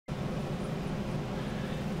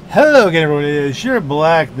Hello again, everyone. It is your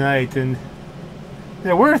Black Knight, and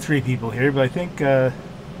there were 3 people here, but I think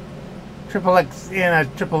Triple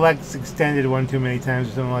X extended one too many times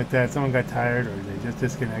or something like that. Someone got tired, or they just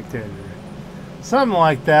disconnected, or something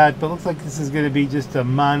like that. But looks like this is going to be just a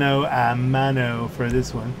mano a mano for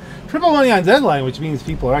this one. Triple money on deadline, which means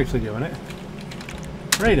people are actually doing it.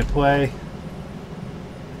 Ready to play.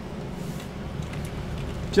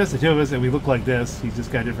 Just the 2 of us, and we look like this. He's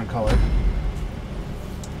just got a different color.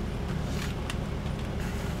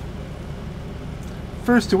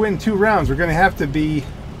 First to win 2 rounds, we're going to have to be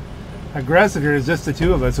aggressive here. It's just the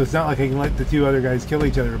 2 of us, so it's not like I can let the 2 other guys kill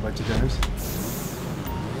each other a bunch of times.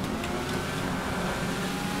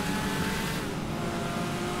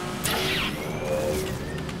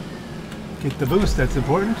 Get the boost, that's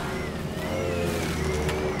important.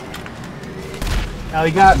 Now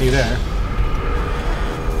he got me there.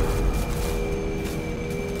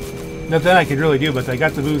 Nothing I could really do, but I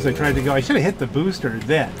got the boost. I tried to go. I should have hit the booster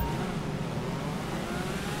then.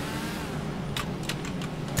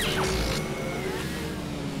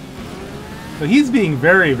 So he's being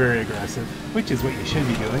very, very aggressive, which is what you should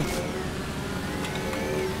be doing.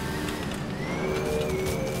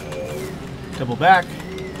 Double back.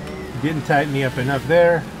 Didn't tighten me up enough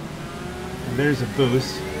there. And there's a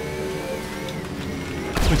boost,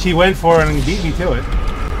 which he went for and beat me to it.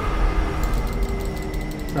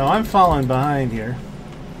 So I'm falling behind here.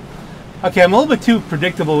 Okay, I'm a little bit too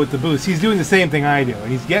predictable with the boost. He's doing the same thing I do,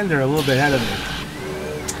 and he's getting there a little bit ahead of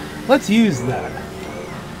me. Let's use that.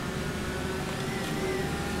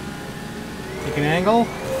 Take an angle.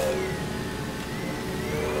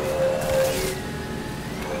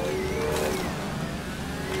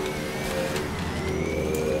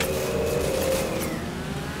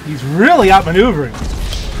 He's really outmaneuvering.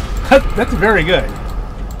 That's very good.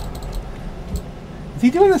 Is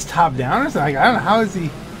he doing this top down or something? I don't know. How is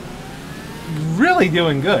he really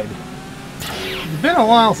doing good? It's been a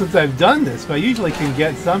while since I've done this, but I usually can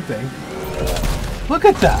get something. Look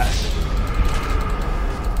at that.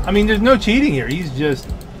 I mean, there's no cheating here. He's just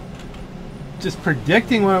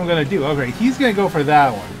predicting what I'm going to do. Okay, he's going to go for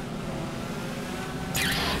that one.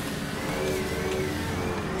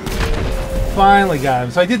 Finally got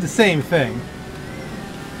him. So I did the same thing.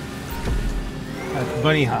 That's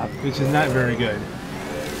bunny hop, which is not very good.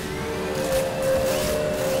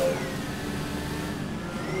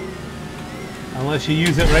 Unless you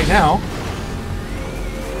use it right now.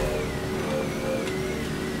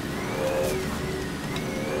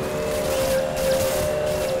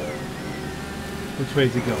 Which way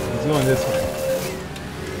is he going? He's going this way.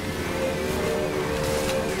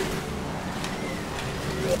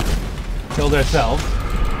 Killed ourselves.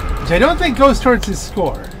 Which I don't think goes towards his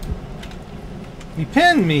score. He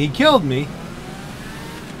pinned me, he killed me.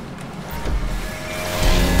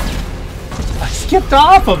 I skipped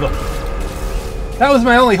off of him. That was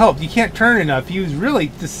my only hope. You can't turn enough. He was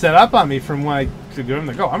really just set up on me from when I to give him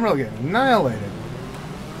the go. I'm really getting annihilated.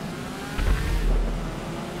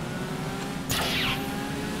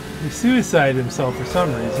 He suicided himself for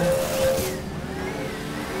some reason.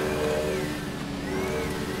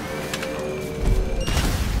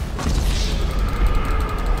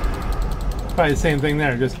 Probably the same thing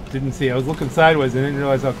there, just didn't see. I was looking sideways and didn't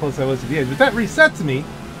realize how close I was to the edge. But that resets me.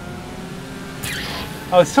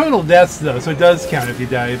 Oh, it's total deaths though, so it does count if you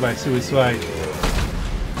die by suicide.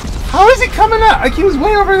 How is he coming up? Like he was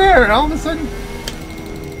way over there and all of a sudden...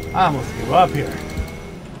 I almost give up here.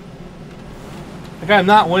 Like I'm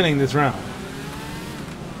not winning this round.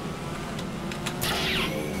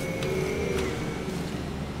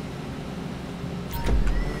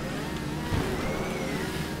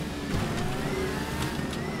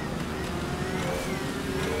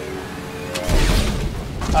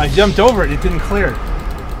 I jumped over it, it didn't clear.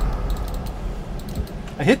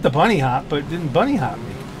 I hit the bunny hop, but it didn't bunny hop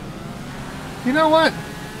me. You know what?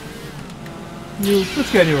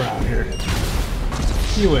 Let's get a new round here.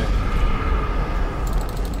 You win.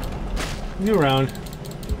 New round.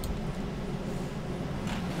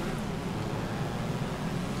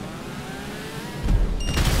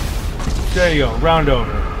 There you go, round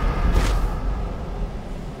over.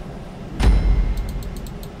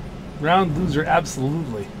 Round loser,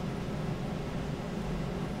 absolutely.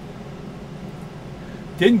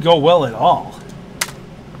 Didn't go well at all.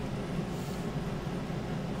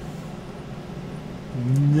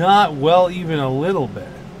 Not well even a little bit.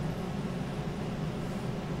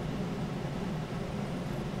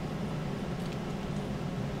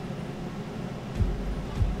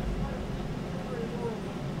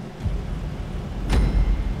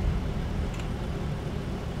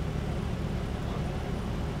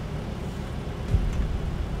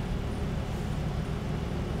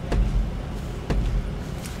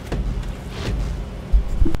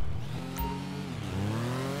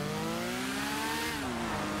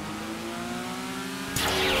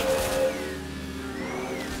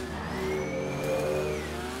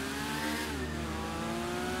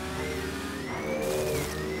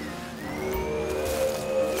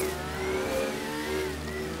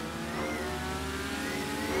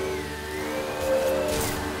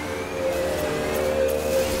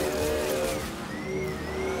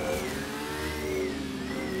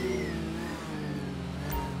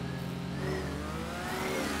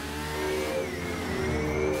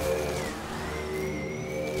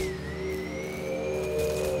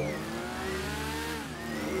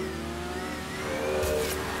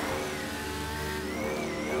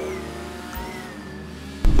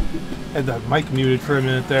 Had the mic muted for a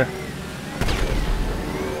minute there.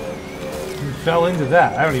 And fell into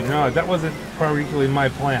that. I don't even know. That wasn't particularly my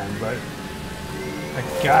plan, but I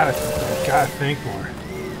gotta think more.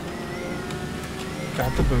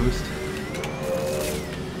 Got the boost.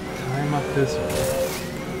 Time up this way.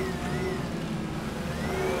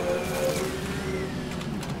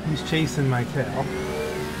 He's chasing my tail.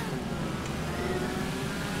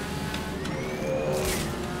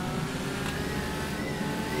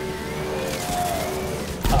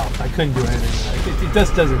 Oh, I couldn't do anything. It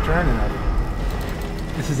just doesn't turn enough.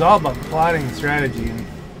 This is all about plotting and strategy. And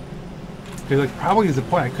there's like probably is a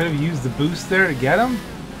point. I could have used the boost there to get him.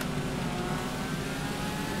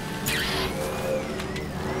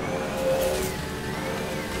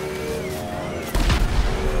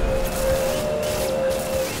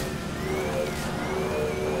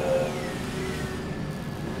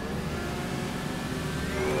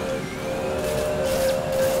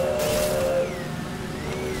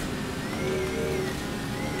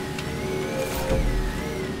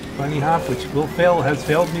 Bunny hop, which has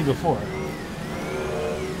failed me before.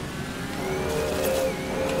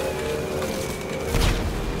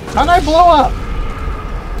 How'd I blow up?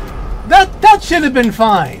 That should have been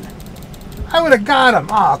fine. I would have got him.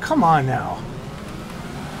 Oh, come on now.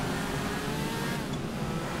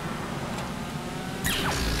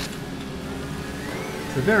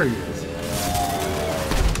 So there he is.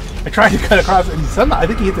 I tried to cut across it and somehow I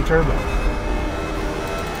think he hit the turbo.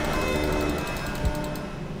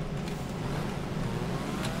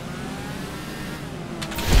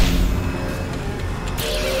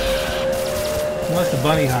 Must have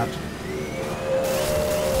bunny hopped.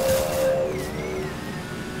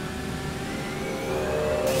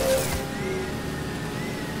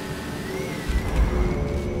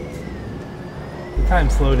 The time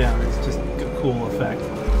slowdown is just a cool effect.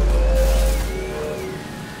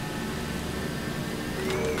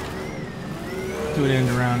 Do an end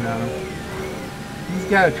around on him. He's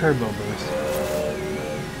got a turbo boost.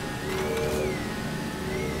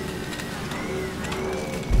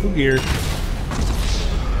 Who gears?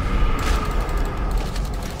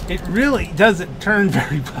 It really doesn't turn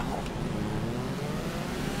very well.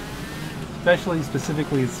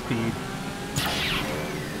 Specifically its speed.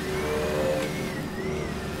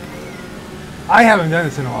 I haven't done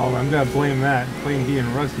this in a while, but I'm going to blame that. Blame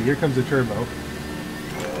being rusty. Here comes the turbo.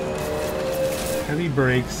 Heavy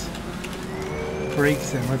brakes.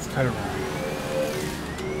 Brakes and let's cut around.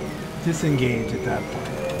 Disengage at that point.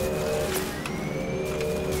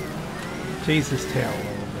 Chase his tail a little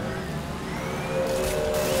bit.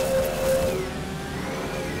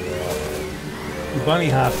 The bunny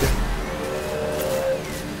hopped it.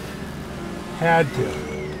 Had to.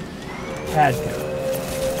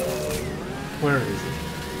 Where is it?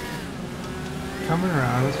 Coming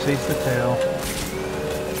around. Let's chase the tail.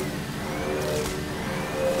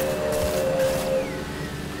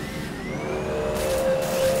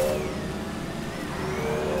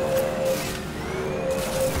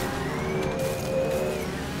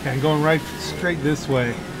 Okay, I'm going right straight this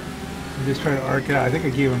way. I'm just trying to arc it out. I think I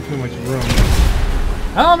gave him too much room.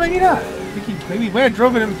 Oh, maybe not. I think maybe I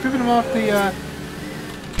driven him off the.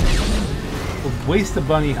 Waste the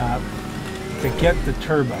bunny hop to get the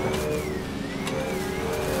turbo.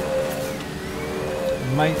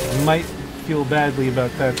 Might feel badly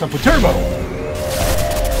about that. It's up with turbo.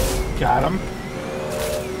 Got him.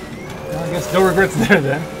 Well, I guess no regrets there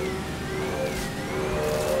then.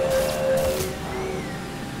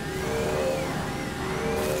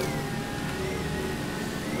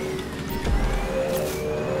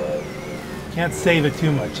 Can't save it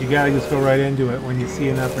too much. You gotta just go right into it when you see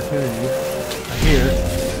an opportunity. Here.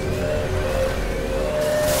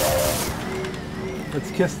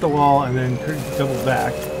 Let's kiss the wall and then double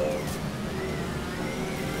back.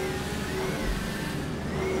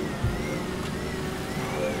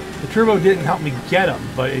 The turbo didn't help me get him,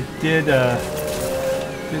 but it did. I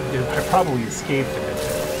probably escaped it.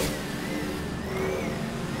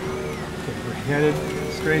 Okay, we're headed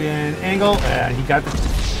straight in angle, and he got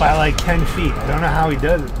by like 10 feet. I don't know how he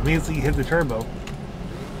does it. Immediately he hit the turbo.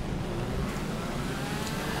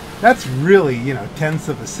 That's really, you know, tenths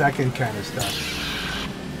of a second kind of stuff.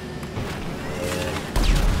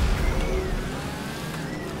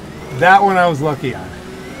 That one I was lucky on.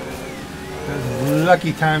 That was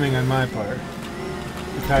lucky timing on my part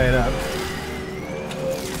to tie it up.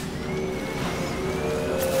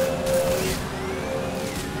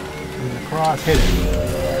 And across, hit it.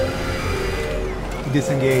 He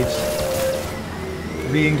disengaged.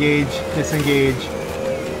 Re-engage, disengage.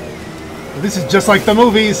 This is just like the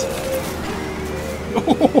movies.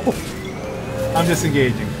 I'm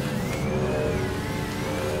disengaging.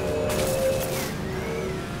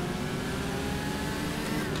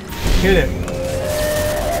 Hit it.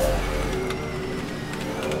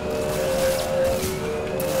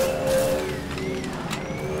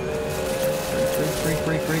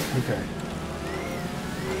 Freak. Okay.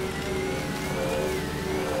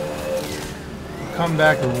 Come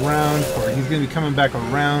back around for it. He's going to be coming back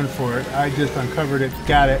around for it. I just uncovered it.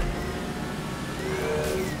 Got it.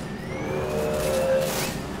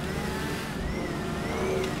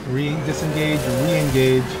 Disengage,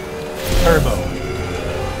 re-engage. Turbo.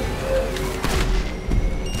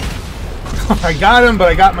 I got him, but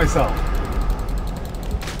I got myself.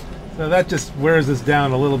 So that just wears us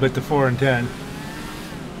down a little bit to 4 and 10.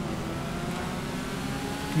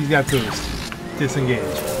 He's got boost. Disengage.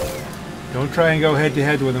 Don't try and go head to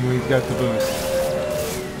head with him when he's got the boost.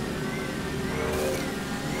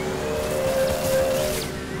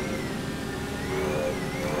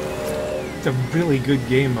 It's a really good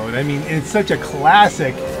game mode. I mean, it's such a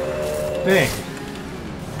classic thing.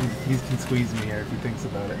 He can squeeze me here if he thinks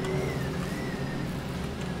about it.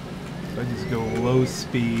 So I just go low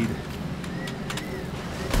speed.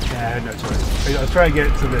 Yeah, I had no choice. I'll try to get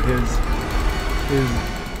it so that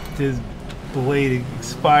his blade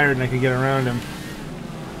expired and I can get around him.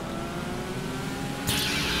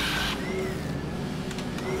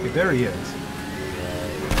 Okay, there he is.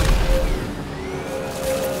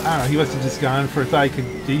 I don't know, he must have just gone for a thought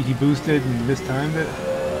he boosted and mistimed it.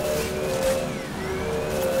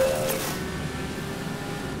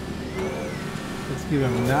 Let's give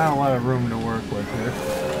him not a lot of room to work with here.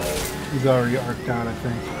 He's already arced out, I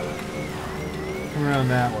think. Come around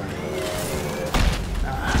that way.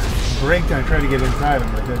 Breakdown, try to get inside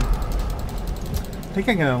him, but then I think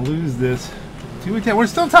I'm gonna lose this. 2 and 10. We're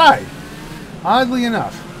still tied, oddly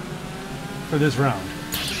enough, for this round.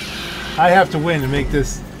 I have to win to make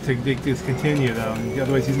this continue, though.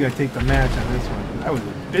 Otherwise, he's gonna take the match on this one. That was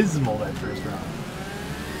abysmal that first round.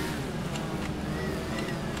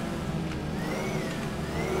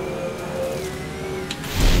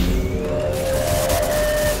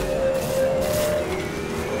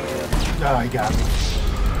 Oh, I got me.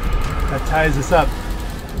 That ties us up.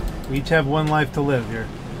 We each have 1 life to live here.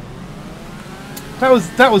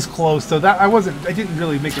 That was close though. I didn't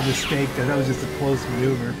really make a mistake there. That was just a close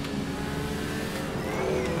maneuver.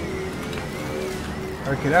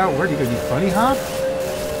 Arc it out. Where'd he go? Did he bunny hop?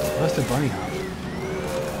 Must have bunny hop.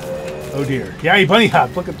 Oh dear. Yeah, he bunny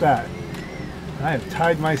hopped. Look at that. I have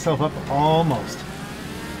tied myself up almost.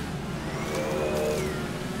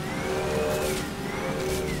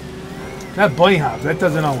 That bunny hop, that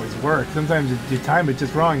doesn't always work. Sometimes you time it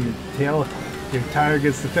just wrong. Your tire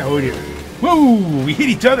gets the... Oh dear. Whoa! We hit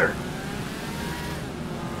each other!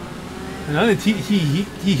 And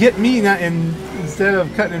he hit me instead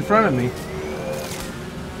of cutting in front of me.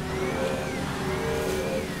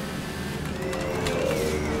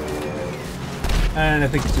 And I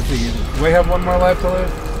think it's just easy. Do I have 1 more life to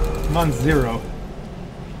live? I'm on 0.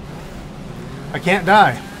 I can't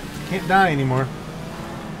die. Can't die anymore.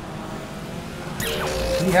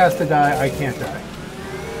 He has to die, I can't die.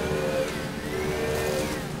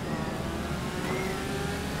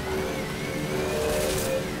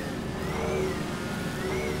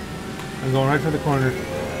 I'm going right for the corner.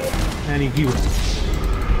 And he wins.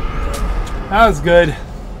 That was good.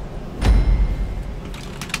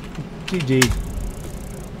 GG.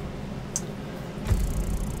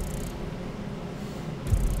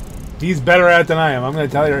 He's better at it than I am. I'm going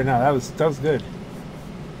to tell you right now. That was good.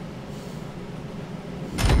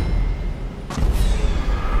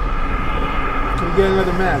 Get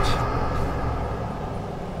another match.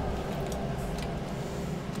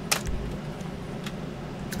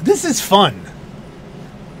 This is fun.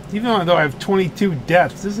 Even though I have 22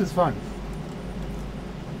 deaths, this is fun.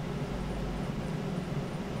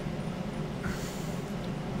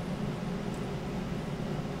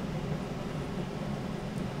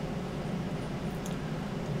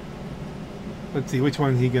 Let's see, which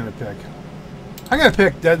one is he gonna pick? I'm gonna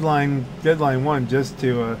pick Deadline 1 just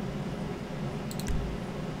to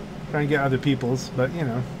try and get other people's, but you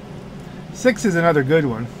know. 6 is another good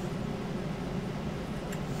one.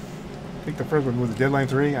 I think the first one was Deadline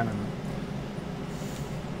 3, I don't know.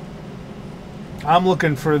 I'm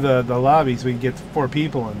looking for the lobby so we can get 4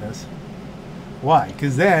 people in this. Why?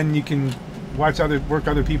 Because then you can work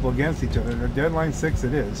other people against each other. Deadline 6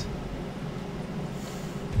 it is.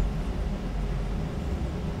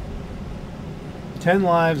 Ten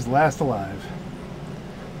lives, last alive.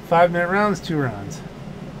 5-minute rounds, 2 rounds.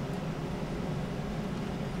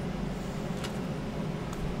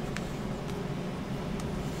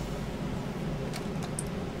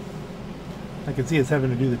 I can see us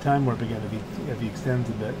having to do the time warp again if he extends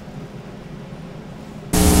a bit.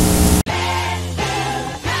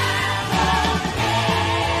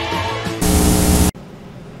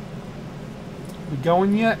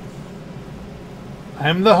 going yet?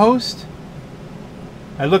 I'm the host.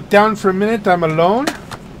 I look down for a minute. I'm alone.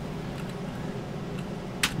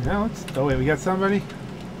 No, it's... Oh, wait. We got somebody?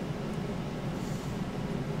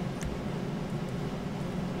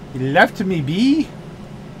 You left me be?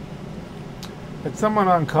 Got someone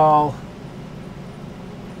on call.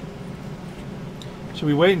 Should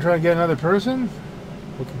we wait and try to get another person?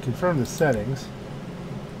 We can confirm the settings.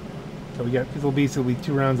 So we got... It'll be 2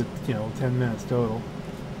 rounds of, 10 minutes total.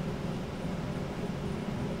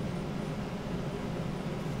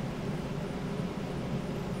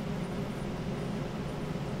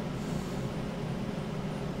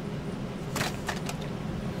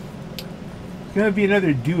 It's gonna be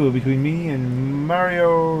another duo between me and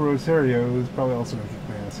Mario Rosario, who's probably also gonna kick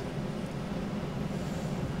my ass.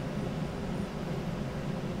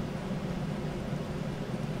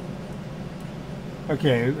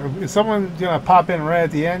 Okay, is someone gonna pop in right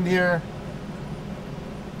at the end here?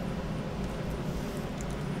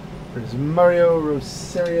 Or is Mario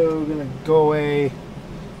Rosario gonna go away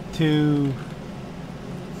to...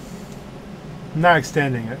 not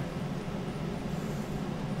extending it.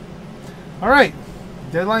 Alright,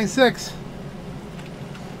 deadline 6.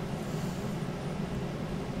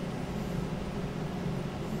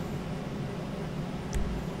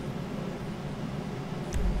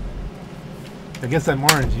 I guess I'm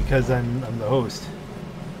orange because I'm the host.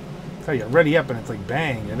 So you ready up and it's like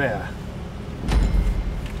bang, you're there.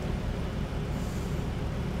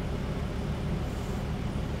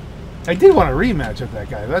 I did want a rematch with that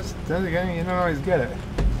guy. That's the guy, you don't always get it.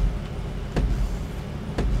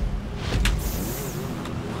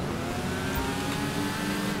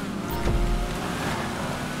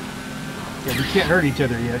 Yeah, we can't hurt each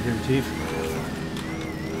other yet here, Chief.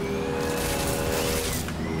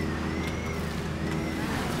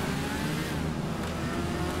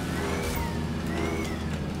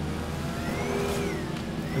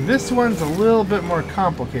 And this one's a little bit more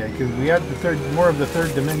complicated because we have more of the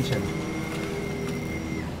third dimension.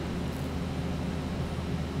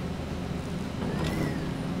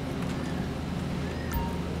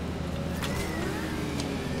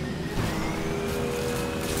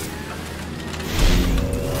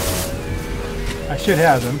 I should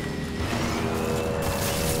have him.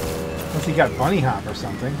 Unless he got bunny hop or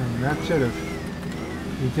something. I mean, that should have...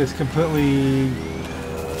 He just completely...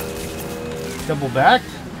 double backed?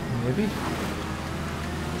 Maybe?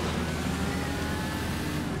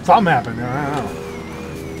 Something happened there, I don't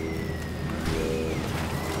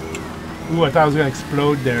know. Ooh, I thought I was going to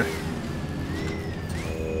explode there.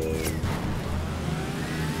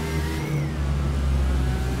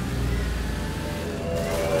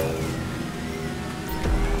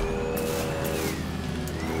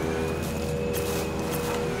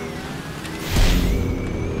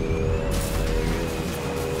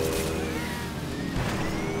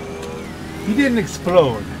 He didn't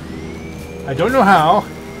explode. I don't know how.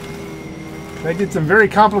 I did some very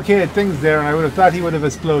complicated things there, and I would have thought he would have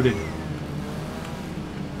exploded.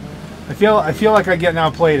 I feel like I get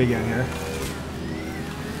outplayed again here.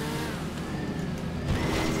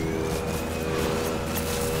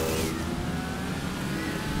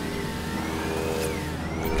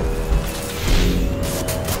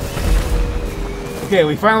 Okay,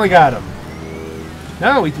 we finally got him.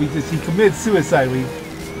 No, he committed suicide. We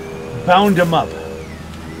bound him up.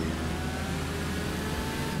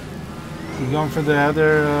 Is he going for the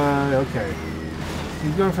other, okay.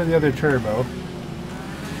 He's going for the other turbo.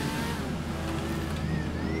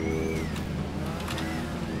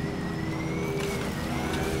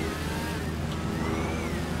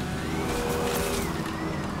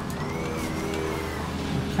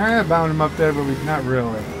 Kind of bound him up there, but we've not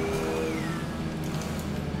really.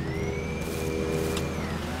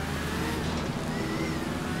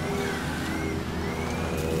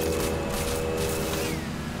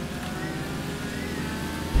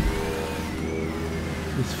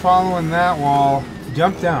 He's following that wall to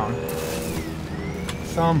jump down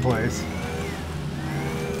someplace.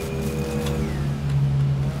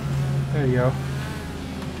 There you go.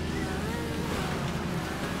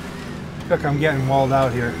 Look, I'm getting walled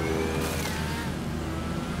out here.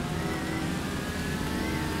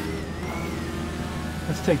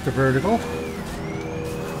 Let's take the vertical.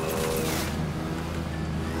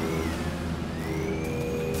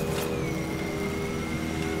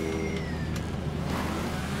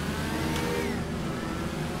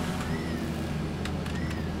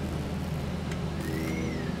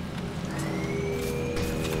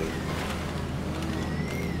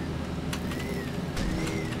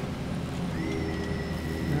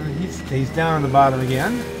 He's down on the bottom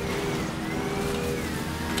again.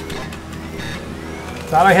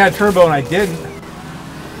 Thought I had turbo and I didn't.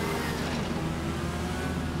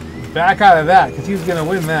 Back out of that, because he's going to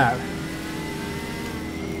win that.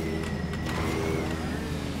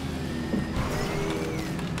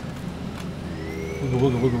 Wooga,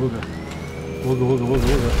 wooga, wooga, wooga. Wooga, wooga, wooga,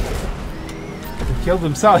 wooga. He killed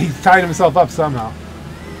himself. He tied himself up somehow.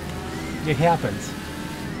 It happens.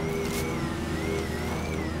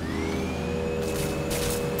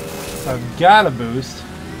 So I've got a boost.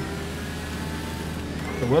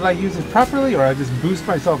 So will I use it properly, or I just boost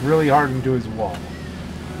myself really hard into his wall?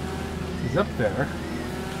 He's up there.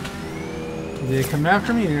 Is he come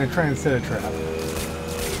after me? Or are you going to try and set a trap?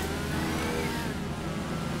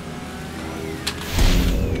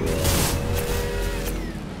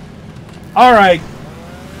 Alright.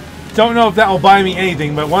 Don't know if that will buy me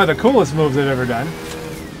anything, but one of the coolest moves I've ever done.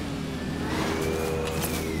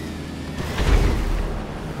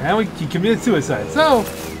 And he committed suicide. So,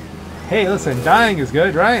 hey, listen, dying is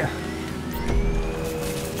good, right?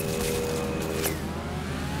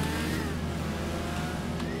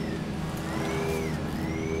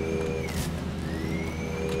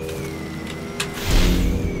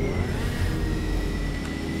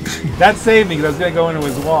 That saved me because I was going to go into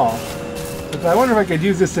his wall. But I wonder if I could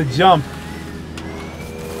use this to jump.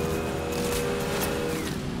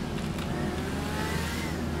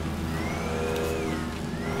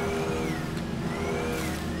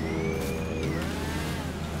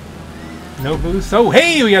 No boost. Oh,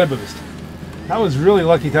 hey, we got a boost. That was really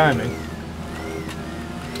lucky timing.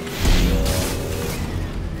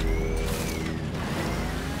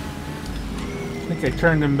 I think I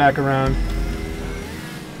turned him back around.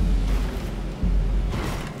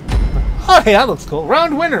 Oh, hey, that looks cool.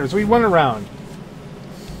 Round winners. We won a round.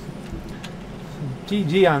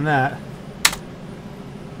 GG on that.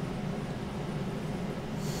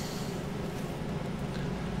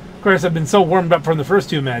 Of course, I've been so warmed up from the first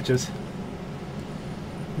two matches.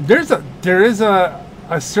 There is a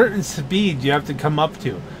certain speed you have to come up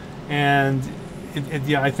to, and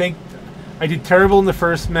yeah, I think I did terrible in the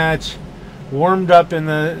first match, warmed up in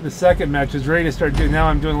the second match, was ready to start doing. Now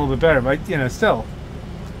I'm doing a little bit better, but you know, still,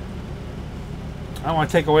 I don't want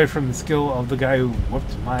to take away from the skill of the guy who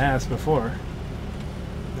whooped my ass before.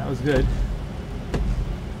 That was good.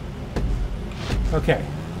 Okay.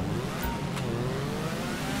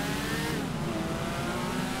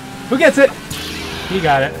 Who gets it? He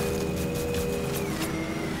got it.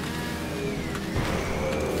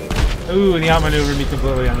 Ooh, and he outmaneuvered me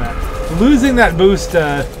completely on that. Losing that boost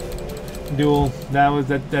duel,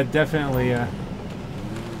 that definitely. I'm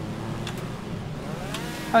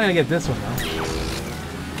gonna get this one though.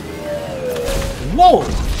 Whoa!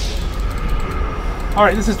 All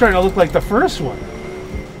right, this is starting to look like the first one.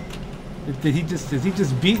 Did he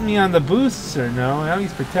just beat me on the boosts or no? Now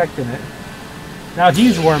he's protecting it. Now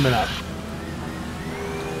he's warming up.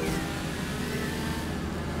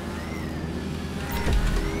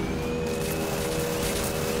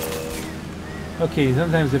 Okay,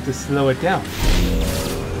 sometimes you have to slow it down.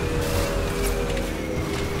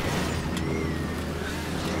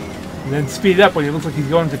 And then speed it up when it looks like he's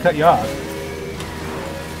going to cut you off.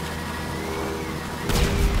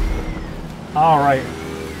 Alright.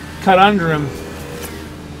 Cut under him.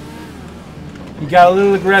 He got a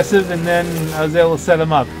little aggressive and then I was able to set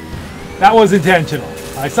him up. That was intentional.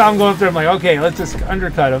 I saw him going up there, I'm like, okay, let's just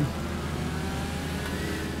undercut him.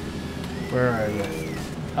 Where are you?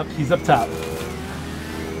 Up, he's up top.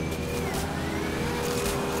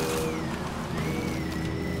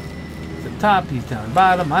 Top, he's down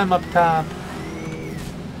bottom, I'm up top.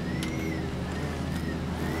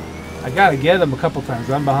 I gotta get him a couple times,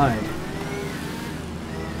 I'm behind.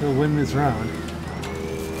 He'll win this round.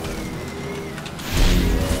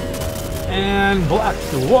 And block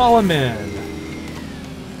the wall him in.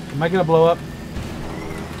 Am I gonna blow up?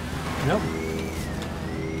 Nope.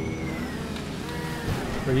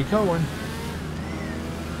 Where you going?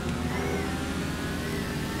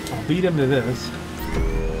 I'll beat him to this.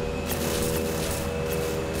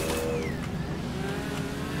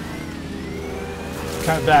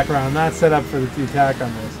 Cut back around, not set up for the attack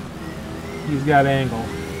on this. He's got angle.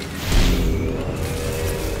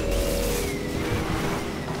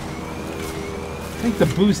 I think the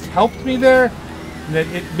boost helped me there, and that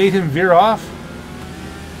it made him veer off.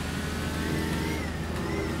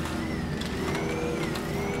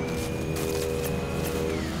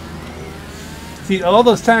 See, all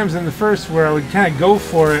those times in the first where I would kind of go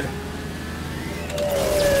for it.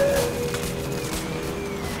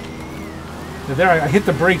 There, I hit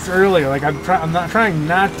the brakes earlier. Like I'm not trying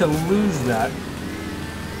not to lose that.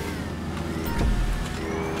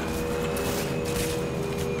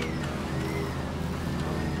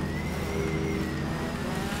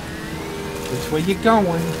 Which way you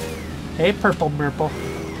going? Hey, Purple Merple.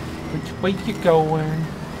 Which way you going?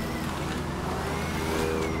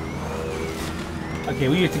 Okay,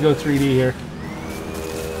 we have to go 3D here.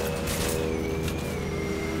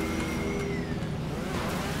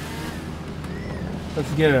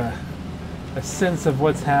 Let's get a sense of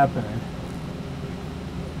what's happening.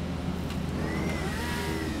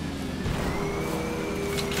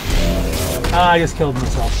 Ah, I just killed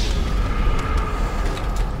myself.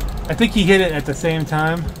 I think he hit it at the same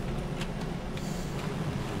time.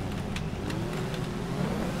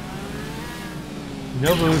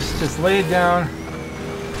 No boost, just lay it down.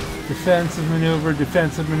 Defensive maneuver,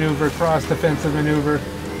 cross defensive maneuver.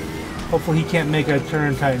 Hopefully he can't make a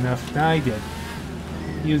turn tight enough. Nah, he did.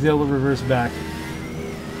 He was able to reverse back.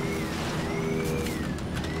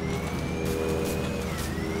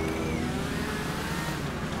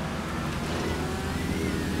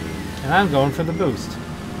 And I'm going for the boost.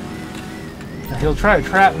 Now he'll try to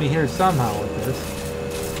trap me here somehow with this.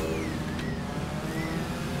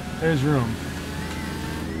 There's room.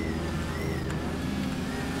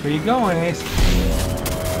 Where you going, Ace?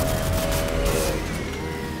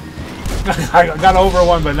 I got over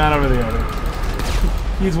one, but not over the other.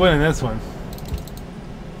 He's winning this one.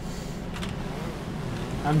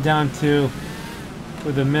 I'm down 2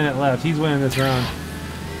 with a minute left. He's winning this round.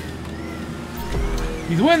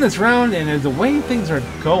 He's winning this round, and as the way things are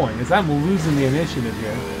going, as I'm losing the initiative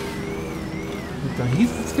here,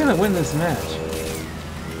 he's going to win this match.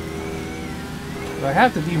 So I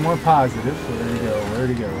have to be more positive. Where'd he go? Where'd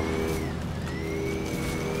he go?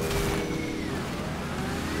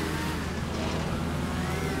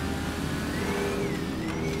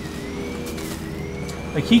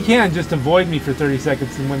 Like, he can just avoid me for 30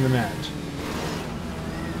 seconds and win the match.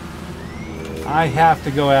 I have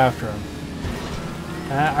to go after him.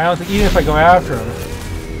 I don't think, even if I go after him...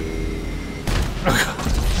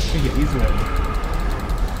 yeah, he's winning.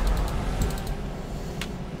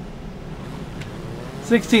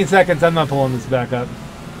 16 seconds, I'm not pulling this back up.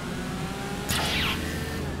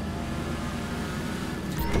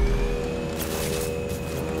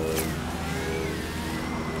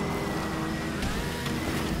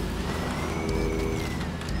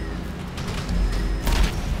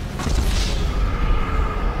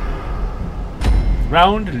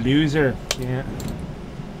 Round loser. Yeah.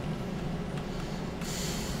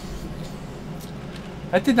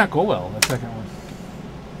 That did not go well, that second one.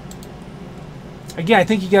 Again, I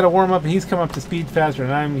think you got to warm up, and he's come up to speed faster,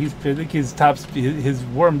 and I think his top speed, his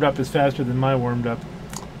warmed up is faster than my warmed up.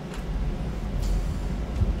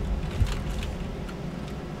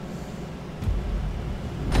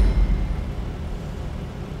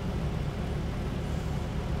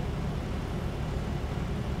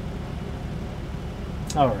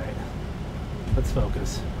 Alright, let's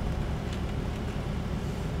focus.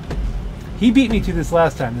 He beat me to this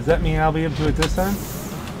last time. Does that mean I'll be able to do it this time?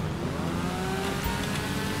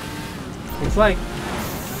 Looks like.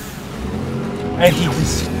 And he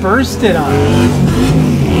dispersed it on me.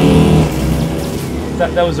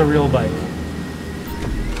 That was a real bike.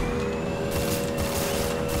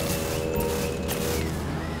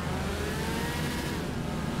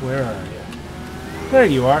 Where are you? There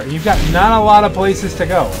you are. You've got not a lot of places to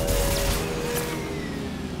go.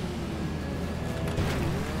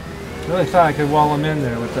 Really thought I could wall him in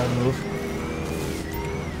there with that move.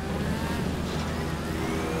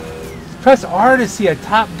 Press R to see a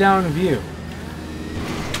top-down view.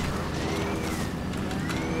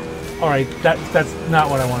 Alright, that's not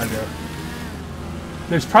what I want to do.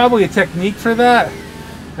 There's probably a technique for that.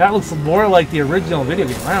 That looks more like the original video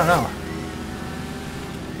game. I don't know.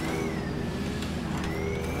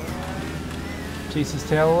 Chase his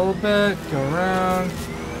tail a little bit, go around.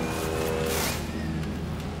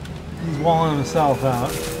 He's walling himself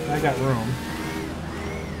out. I got room.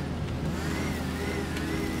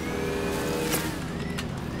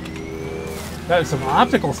 That was some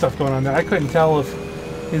optical stuff going on there. I couldn't tell if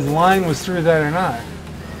his line was through that or not.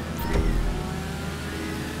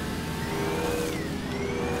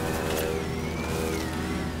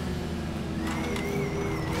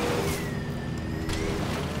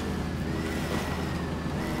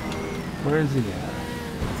 Where is he at?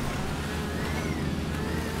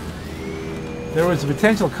 There was a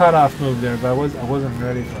potential cutoff move there, but I wasn't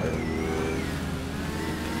ready for it.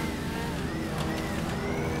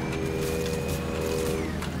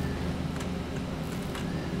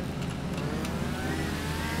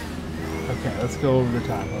 Okay, let's go over the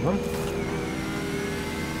top of him.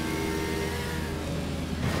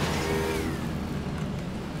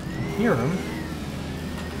 I hear him.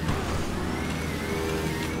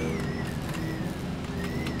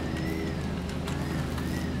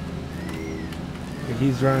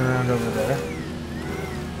 he's running around over there.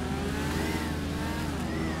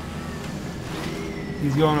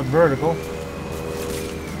 He's going up vertical.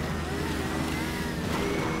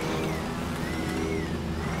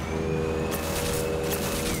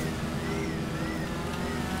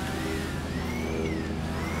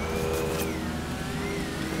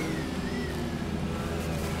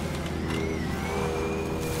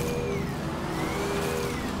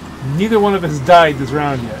 Neither one of us died this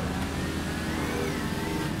round yet.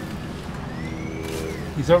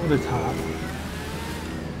 He's over the top.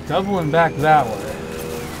 Doubling back that way.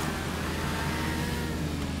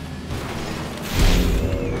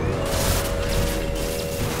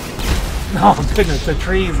 Oh goodness, the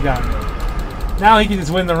trees got me. Now he can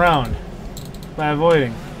just win the round by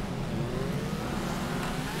avoiding.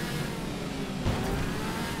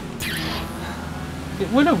 It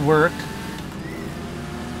would have worked.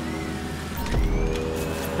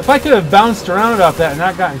 If I could have bounced around off that and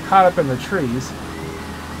not gotten caught up in the trees.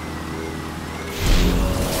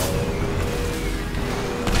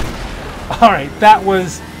 Alright, that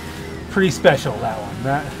was pretty special, that one.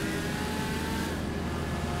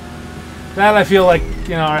 That I feel like,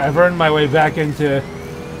 you know, I've earned my way back into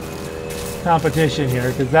competition here,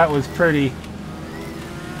 because that was pretty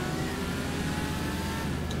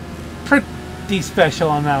special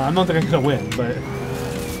on that one. I don't think I'm going to win, but...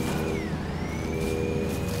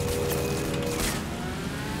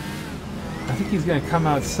 I think he's going to come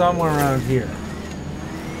out somewhere around here.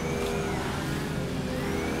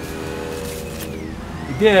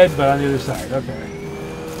 He did, but on the other side. Okay.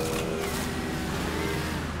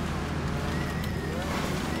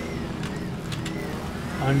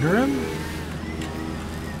 Under him.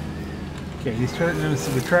 Okay, he's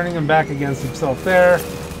returning him back against himself there.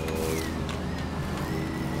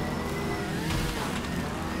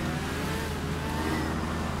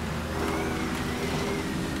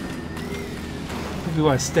 We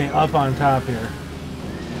want to stay up on top here.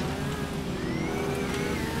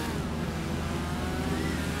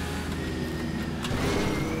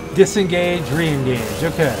 Disengage, re-engage.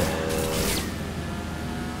 Okay.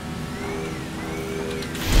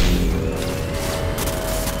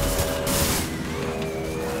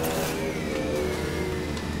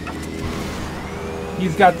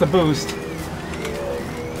 He's got the boost.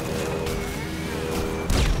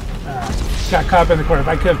 Got caught up in the corner. If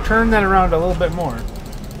I could have turned that around a little bit more.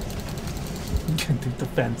 The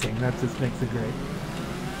fencing, that just makes it great.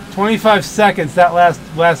 25 seconds, that last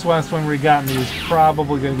one where he got me was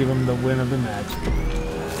probably going to give him the win of the match.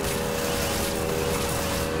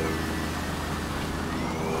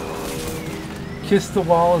 Kiss the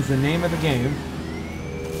Wall is the name of the game.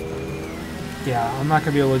 Yeah, I'm not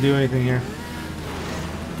going to be able to do anything here.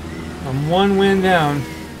 I'm one win down.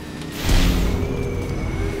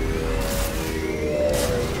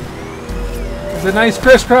 It's a nice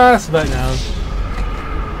crisscross, but no.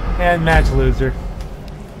 And match loser.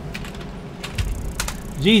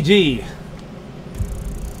 GG.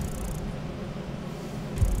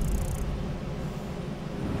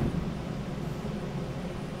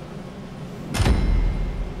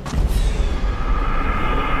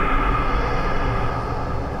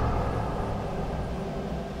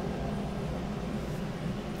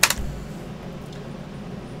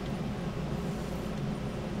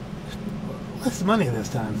 Less money this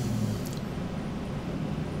time.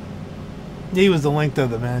 He was the length of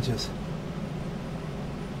the matches.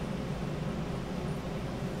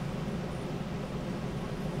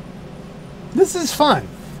 This is fun.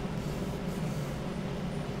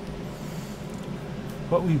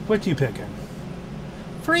 What you picking?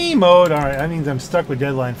 Free mode. All right, that means I'm stuck with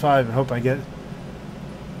Deadline 5 and hope I get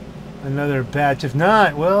another batch. If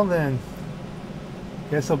not, well then,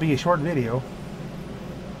 guess it'll be a short video.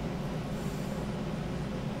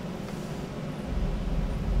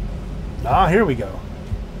 Ah, here we go.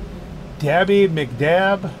 Dabby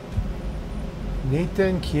McDab,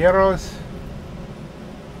 Nathan Quieros,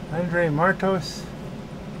 Andre Martos.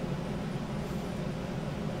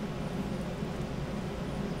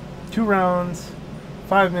 Two rounds,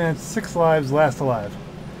 5 minutes, 6 lives, last alive.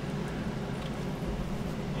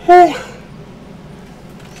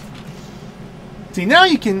 See, now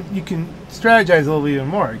you can strategize a little bit even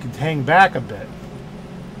more. You can hang back a bit.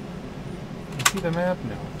 Can you see the map?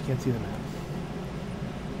 No, you can't see the map.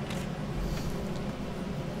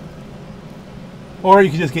 Or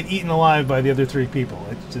you could just get eaten alive by the other 3 people.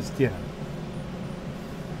 It's just, yeah.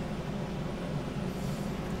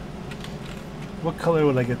 What color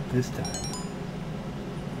would I get this time?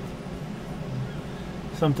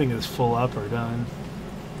 Something is full up or done.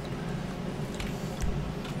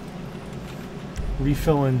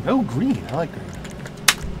 Refilling. Oh, green. I like green.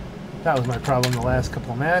 That was my problem the last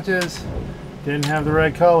couple of matches. Didn't have the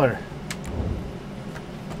right color.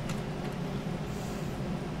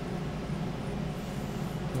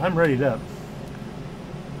 I'm readied up.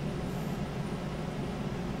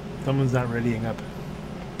 Someone's not readying up.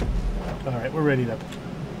 Alright, we're readied up.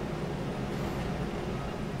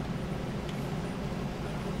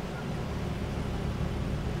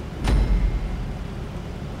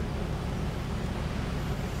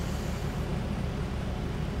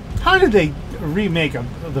 How did they remake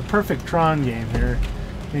the perfect Tron game here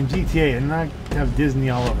in GTA and not have Disney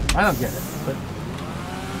all over them? I don't get it. But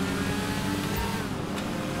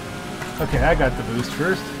okay, I got the boost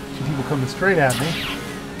first. Two people coming straight at me.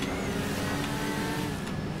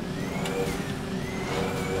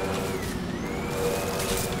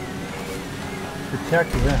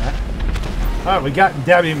 Protect that. Alright, we got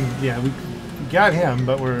him. Yeah, we got him,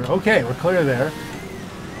 but we're okay. We're clear there.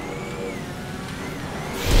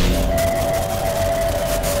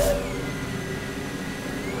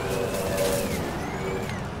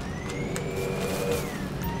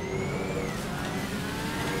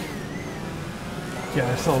 Get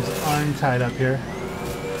ourselves untied up here.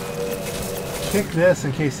 Kick this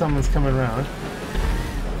in case someone's coming around.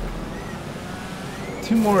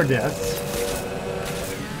 2 more deaths.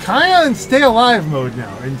 Kinda in stay alive mode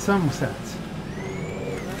now, in some sense.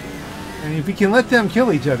 And if we can let them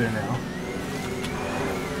kill each other now.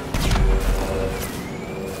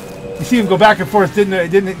 You see him go back and forth,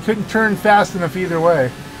 couldn't turn fast enough either way.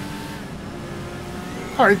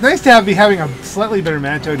 Alright, it's nice to be having a slightly better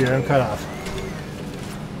match out here on cutoff.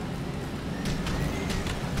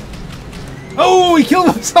 Oh, he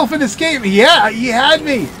killed himself and escaped. Yeah, he had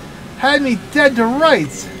me. Had me dead to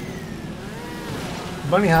rights.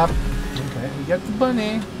 Bunny hop. Okay, we got the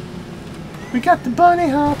bunny. We got the bunny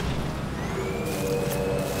hop.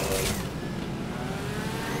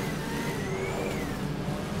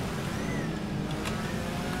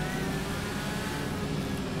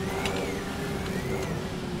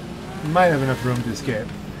 We might have enough room to escape.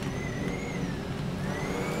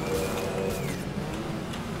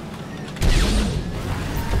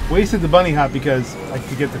 Wasted the bunny hop because I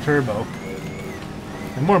could get the turbo.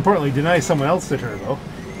 And more importantly, deny someone else the turbo.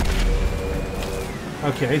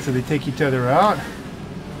 Okay, so they take each other out.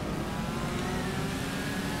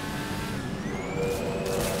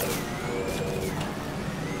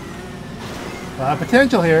 A lot of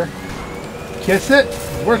potential here. Kiss it.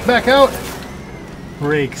 Work back out.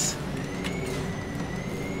 Brakes.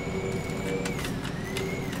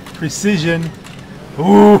 Precision.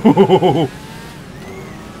 Ooh!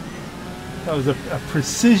 That was a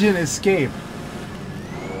precision escape.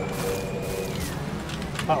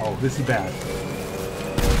 Uh-oh, this is bad.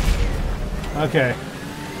 Okay.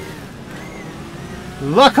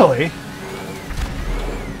 Luckily,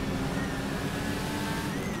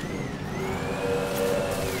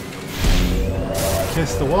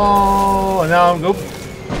 kiss the wall, and now I'm go.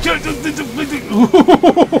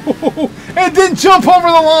 It didn't jump over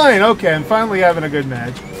the line. Okay, I'm finally having a good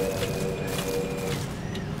match.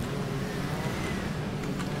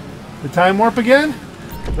 The time warp again?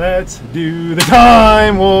 Let's do the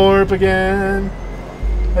time warp again.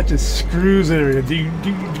 That just screws it.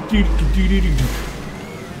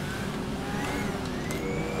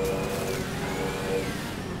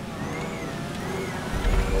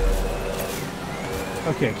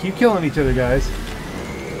 Okay, keep killing each other, guys.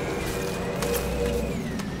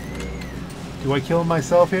 Do I kill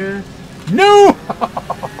myself here? No!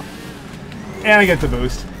 And I get the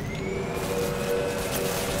boost.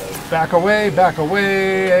 Back away, back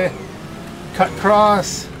away. Cut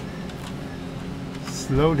cross.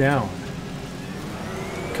 Slow down.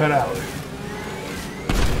 Cut out.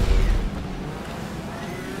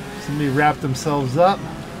 Somebody wrapped themselves up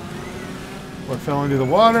or fell into the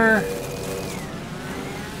water.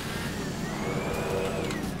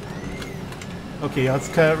 Okay, let's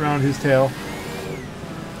cut around his tail.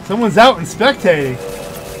 Someone's out and spectating.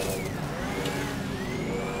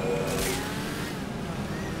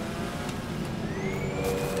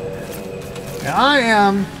 And I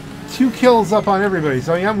am 2 kills up on everybody,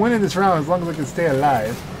 so I'm winning this round as long as I can stay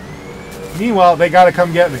alive. Meanwhile, they gotta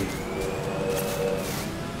come get me.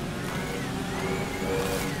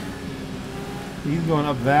 He's going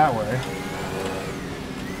up that way.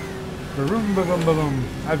 Ba-room, ba-boom, ba-boom.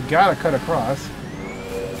 I've gotta cut across.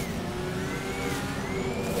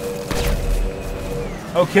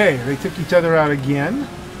 Okay, they took each other out again.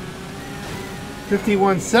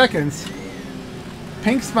 51 seconds.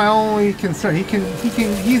 Pink's my only concern.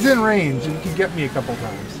 He's in range and he can get me a couple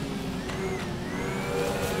times.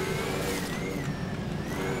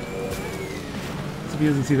 So he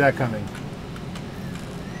doesn't see that coming.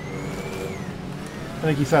 I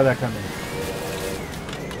think he saw that coming.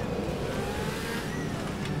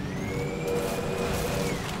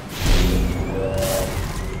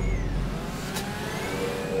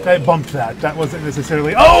 I bumped that. That wasn't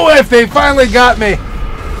necessarily... Oh, if they finally got me!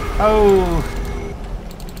 Oh.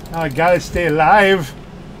 Now I gotta stay alive.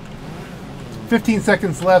 15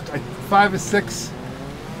 seconds left. 5 or 6.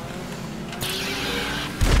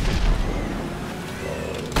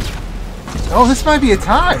 Oh, this might be a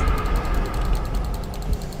tie.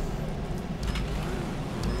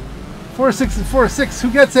 4-6 and 4-6.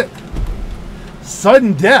 Who gets it?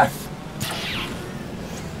 Sudden death.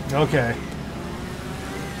 Okay.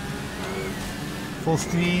 Full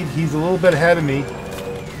speed. He's a little bit ahead of me.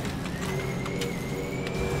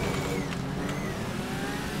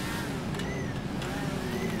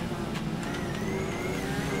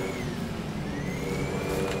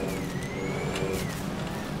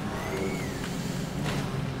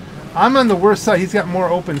 I'm on the worst side. He's got more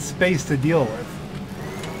open space to deal with.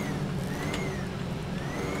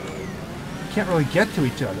 Can't really get to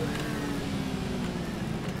each other.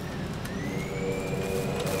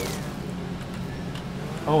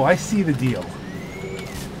 Oh, I see the deal.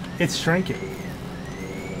 It's shrinking.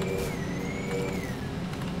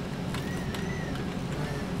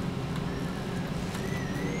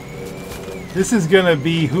 This is gonna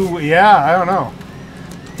be who? Yeah, I don't know.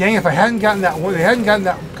 Dang! If I hadn't gotten that one, they hadn't gotten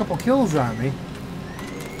that couple kills on me.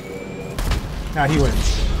 Now he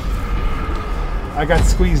wins. I got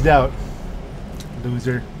squeezed out.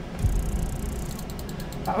 Loser.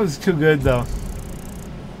 That was too good, though.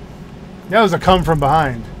 That was a come from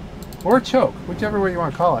behind. Or a choke, whichever way you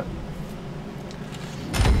want to call it.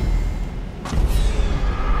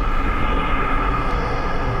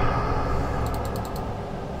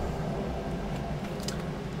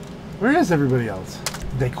 Where is everybody else?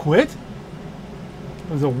 Did they quit?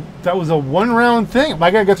 That was a one-round thing. Am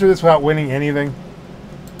I going to go through this without winning anything?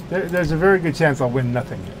 There's a very good chance I'll win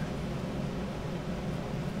nothing here.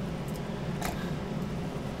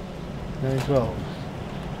 9-12.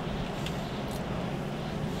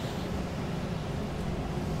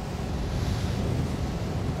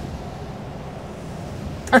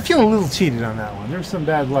 I feel a little cheated on that one. There's some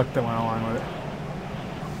bad luck that went along with it.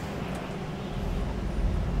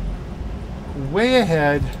 Way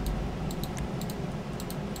ahead.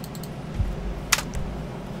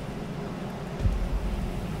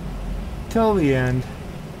 Till the end.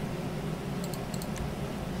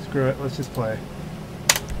 Screw it, let's just play.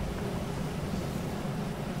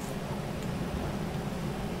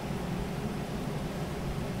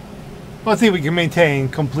 Let's see if we can maintain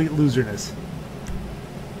complete loserness.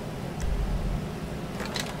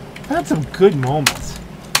 Had some good moments.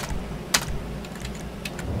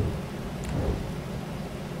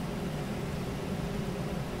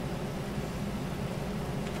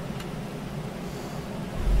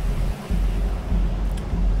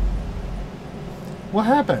 What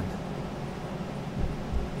happened?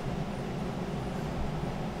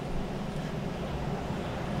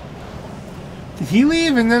 Did he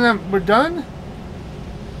leave and then we're done?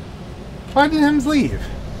 Why did him leave?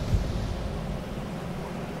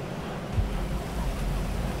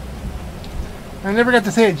 I never got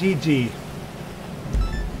to say a GG.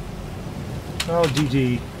 Oh,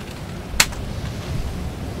 GG.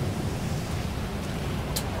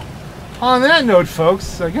 On that note,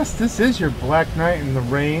 folks, I guess this is your Black Knight in the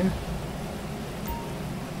rain.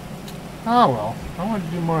 Oh well, I want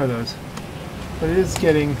to do more of those. But it is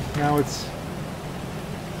getting, now it's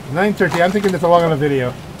 9:30. I'm thinking it's a long on a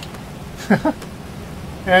video. And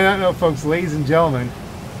I don't know, folks, ladies and gentlemen,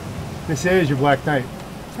 this is your Black Knight.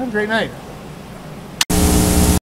 Have a great night.